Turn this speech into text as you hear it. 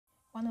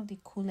one of the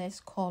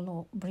coolest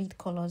color braid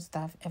colors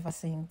that I've ever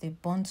seen. The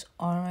burnt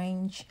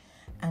orange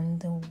and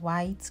the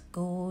white,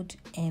 gold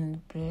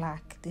and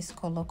black. This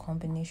color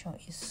combination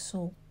is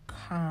so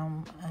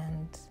calm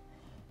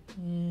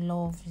and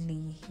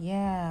lovely.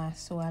 Yeah,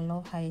 so I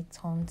love how it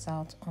turns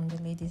out on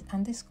the ladies,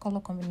 and this color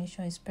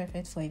combination is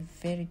perfect for a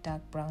very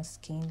dark brown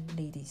skin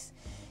ladies.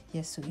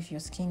 Yes, so if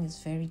your skin is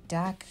very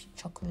dark,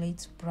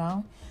 chocolate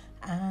brown,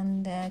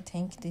 and I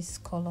think this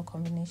color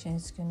combination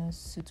is gonna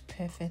suit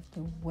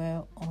perfectly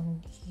well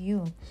on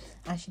you.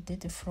 And she did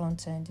the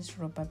front and this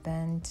rubber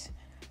band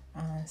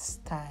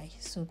style,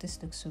 so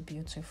this looks so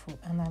beautiful,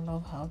 and I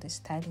love how the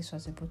stylist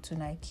was able to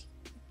like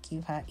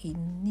give her a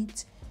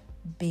neat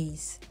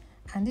base.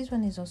 And this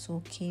one is also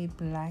okay,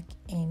 black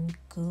and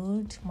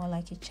gold, more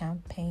like a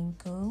champagne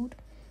gold.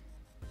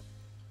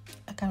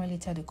 I can't really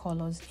tell the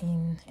colors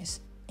in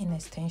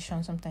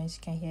extension. Sometimes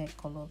you can hear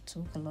color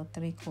 2, color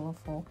 3, color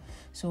 4,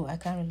 so I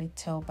can't really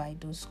tell by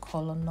those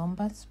color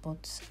numbers,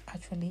 but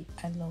actually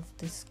I love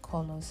these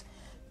colors.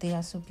 They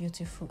are so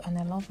beautiful, and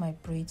I love my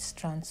braid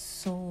strands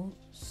so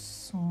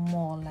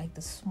small, like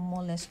the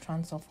smallest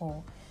strands of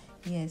all.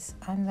 Yes,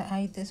 and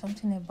there's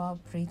something about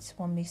braids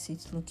what makes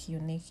it look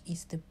unique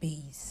is the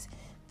base,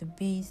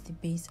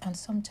 and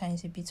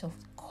sometimes a bit of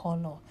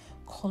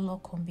color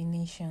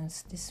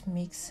combinations. This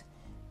makes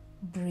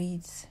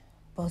braids,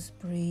 bust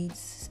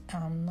braids,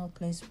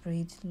 knotless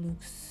braids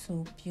look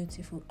so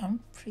beautiful and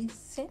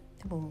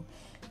presentable.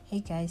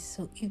 Hey guys,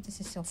 so if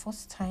this is your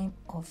first time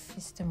of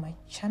visiting my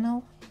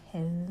channel,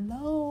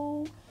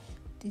 hello,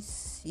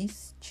 this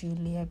is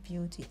Julia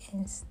Beauty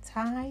and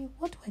Style.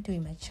 What do I do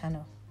in my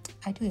channel?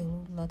 I do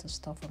a lot of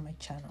stuff on my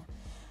channel.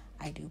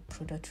 I do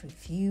product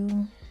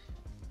review.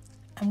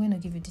 I'm going to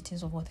give you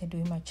details of what I do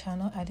in my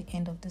channel at the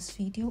end of this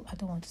video. I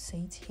don't want to say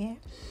it here,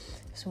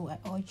 so I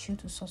urge you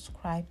to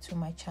subscribe to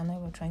my channel.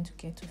 We're trying to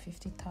get to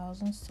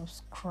 50,000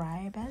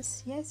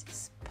 subscribers. Yes,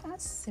 it's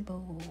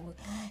possible.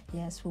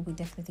 Yes, we will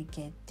definitely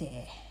get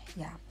there.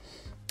 Yeah,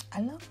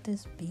 I love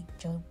this big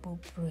jumbo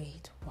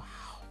braid. Wow,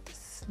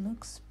 this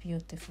looks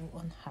beautiful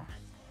on her.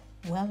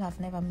 Well, I've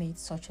never made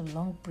such a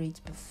long braid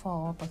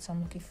before, but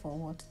I'm looking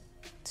forward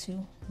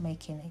to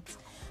making it,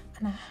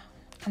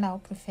 and I'll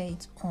prefer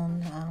it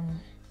on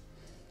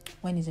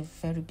when it's a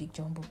very big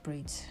jumbo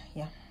braid.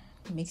 Yeah,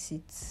 it makes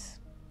it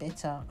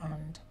better,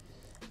 and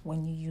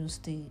when you use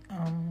the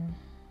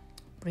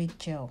braid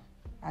gel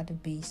at the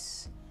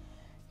base.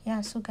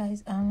 Yeah, so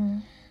guys,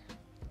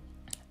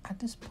 at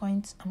this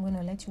point I'm going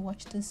to let you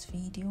watch this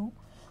video.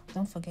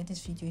 Don't forget,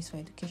 this video is for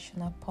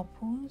educational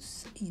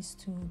purpose, is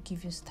to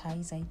give you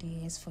styles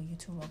ideas for you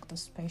to rock the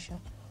special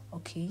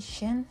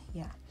occasion.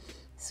 Yeah,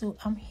 so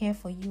I'm here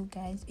for you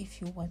guys. If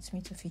you want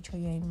me to feature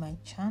you in my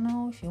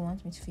channel, if you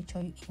want me to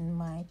feature you in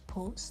my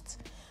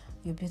post,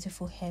 your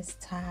beautiful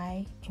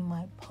hairstyle in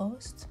my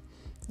post,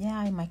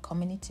 yeah, in my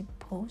community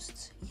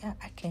post, yeah,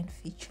 I can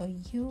feature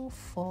you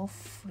for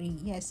free.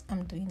 Yes,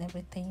 I'm doing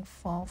everything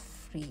for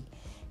free.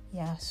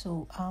 Yeah,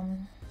 so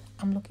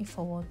I'm looking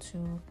forward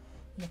to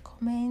your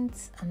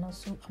comments, and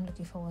also I'm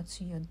looking forward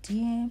to your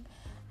DM,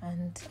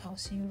 and I'll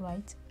see you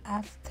right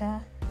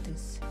after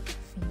this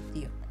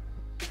video.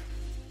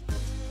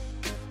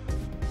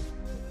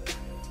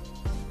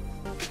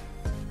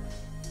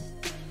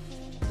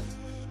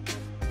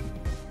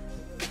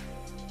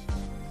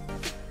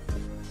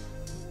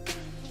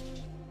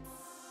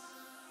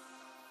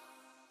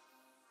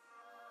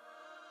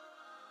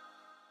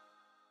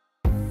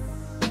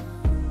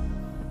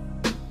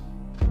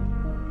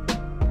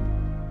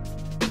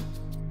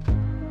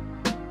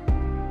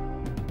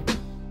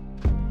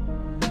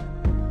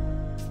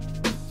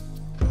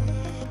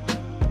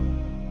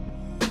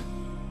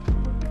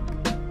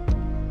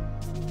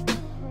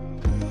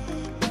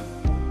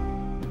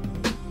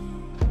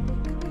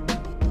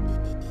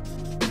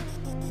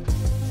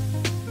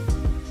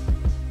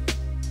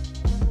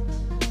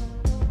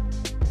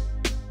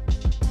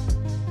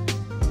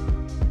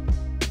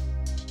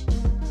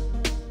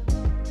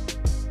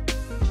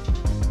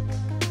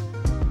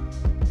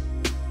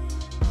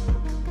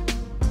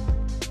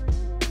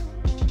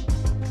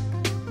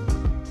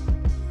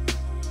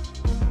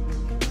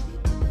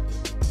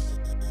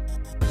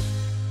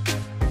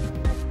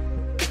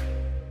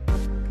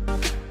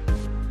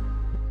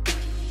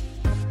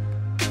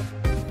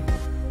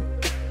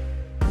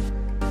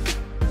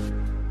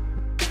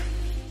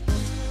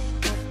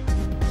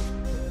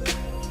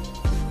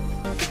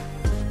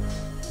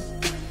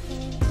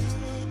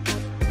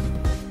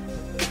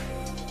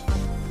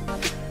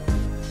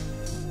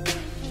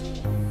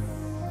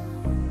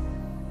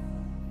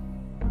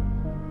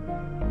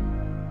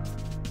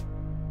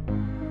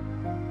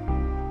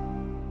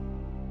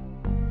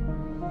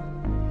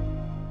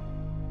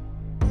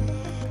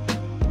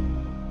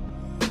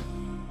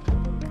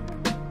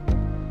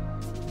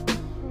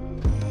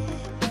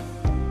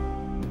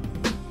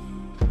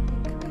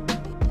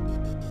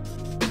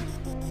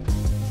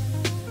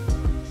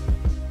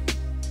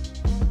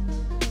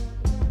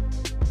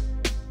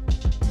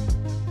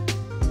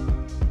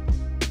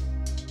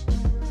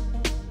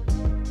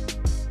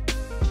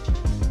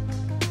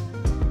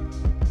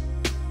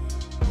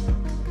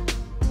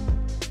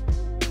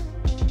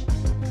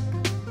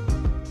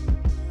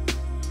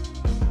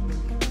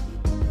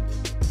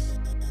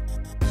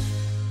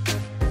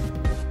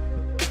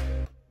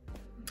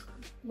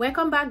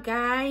 Welcome back,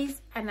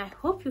 guys, and I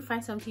hope you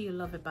find something you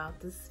love about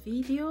this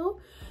video.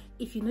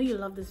 If you know you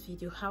love this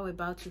video, how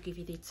about you give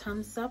it a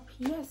thumbs up?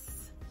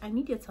 Yes, I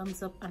need your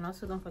thumbs up, and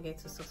also don't forget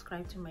to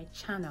subscribe to my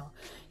channel.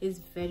 It's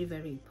very,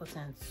 very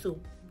important. So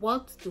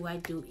what do I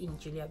do in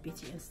Julia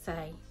Beauty and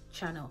Style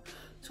channel?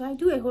 So I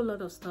do a whole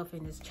lot of stuff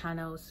in this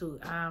channel. So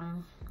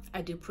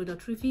I do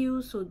product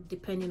review, so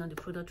depending on the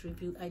product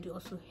review, I do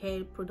also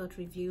hair product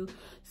review,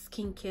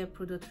 skincare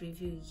product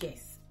review.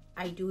 Yes,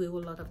 I do a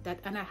whole lot of that,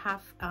 and I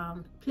have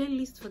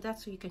playlists for that,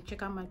 so you can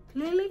check out my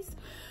playlist.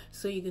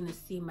 So you're gonna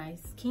see my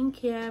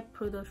skincare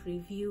product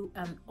review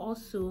and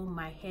also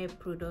my hair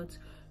product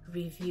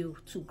review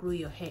to grow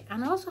your hair.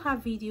 And I also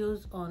have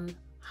videos on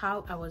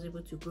how I was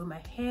able to grow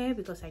my hair,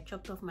 because I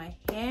chopped off my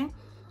hair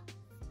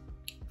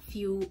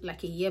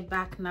like a year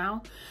back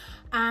now,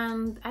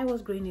 and I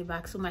was growing it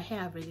back, so my hair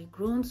have really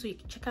grown. So you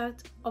can check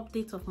out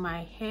updates of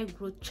my hair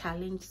growth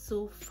challenge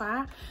so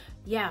far.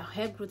 Yeah,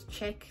 hair growth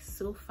check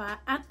so far.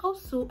 And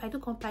also I do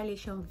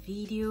compilation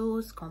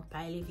videos,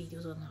 compiling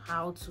videos on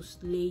how to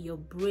slay your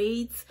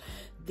braids,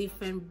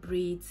 different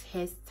braids,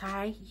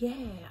 hairstyle.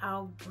 Yeah,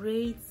 our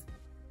braids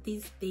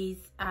these days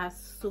are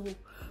so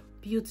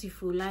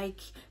beautiful.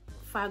 Like,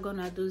 far gone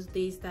are those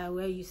days that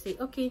where you say,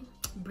 okay,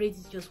 braids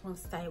is just one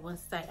style.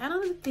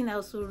 Another thing I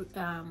also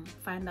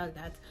find out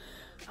that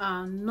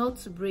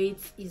knot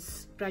braids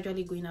is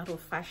gradually going out of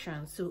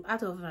fashion. So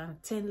out of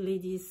 10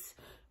 ladies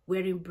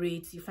wearing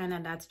braids, you find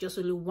out that just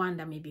only one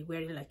that may be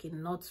wearing like a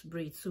knot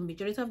braid. So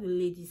majority of the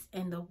ladies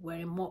end up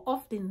wearing more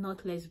of the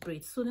knotless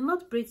braids. So the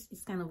knot braids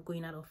is kind of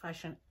going out of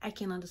fashion. I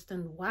can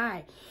understand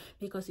why,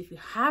 because if you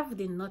have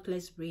the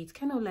knotless braids,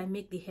 kind of like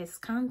make the hair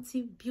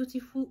scanty,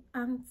 beautiful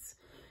and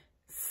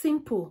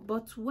simple.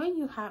 But when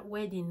you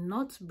wear the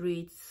knot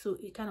braids, so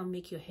it kind of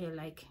make your hair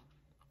like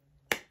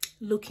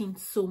looking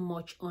so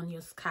much on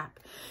your scalp.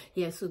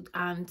 Yeah, so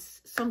and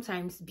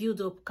sometimes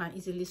build up can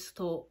easily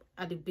store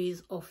at the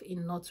base of a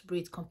knot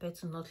braid compared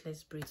to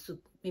knotless braids. So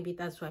maybe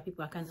that's why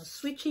people are kind of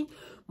switching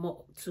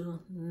more to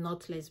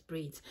knotless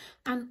braids.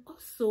 And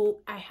also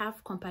I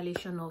have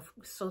compilation of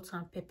salt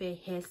and pepper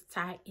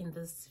hairstyle in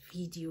this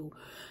video,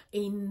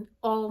 in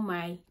all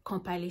my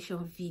compilation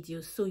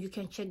videos, so you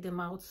can check them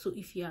out. So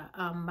if you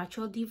are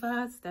mature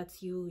divas,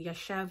 that you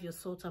shave your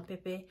salt and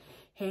pepper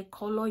hair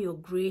color, your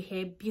gray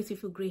hair,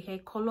 beautiful gray hair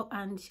color,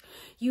 and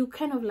you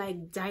kind of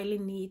like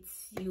dialing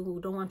it, you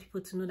don't want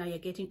people to know that you're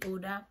getting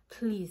older,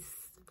 please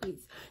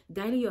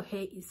dialing your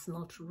hair is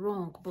not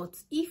wrong. But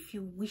if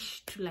you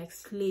wish to like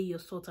slay your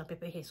salt and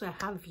pepper hair, so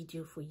I have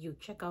video for you.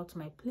 Check out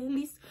my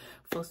playlist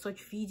for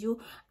such video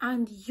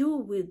and you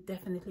will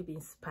definitely be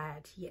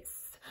inspired.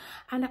 Yes.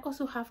 And I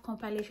also have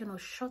compilation of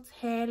short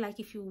hair, like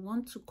if you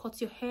want to cut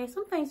your hair.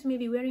 Sometimes you may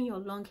be wearing your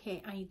long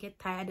hair and you get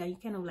tired and you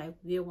kind of like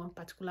wear one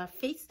particular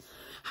face,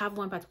 have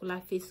one particular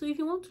face. So if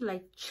you want to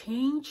like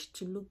change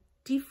to look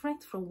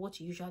different from what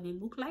you usually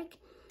look like,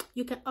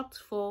 you can opt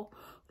for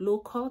low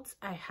cut.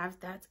 I have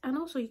that. And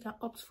also you can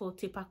opt for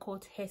taper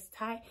cut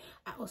hairstyle.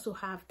 I also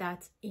have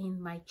that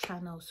in my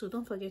channel. So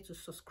don't forget to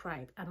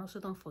subscribe, and also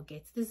don't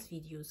forget these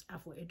videos are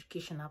for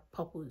educational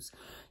purpose,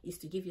 is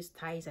to give you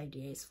styles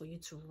ideas for you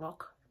to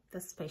rock the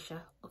special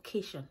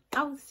occasion.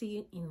 I will see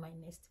you in my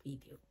next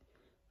video.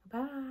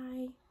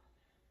 Bye.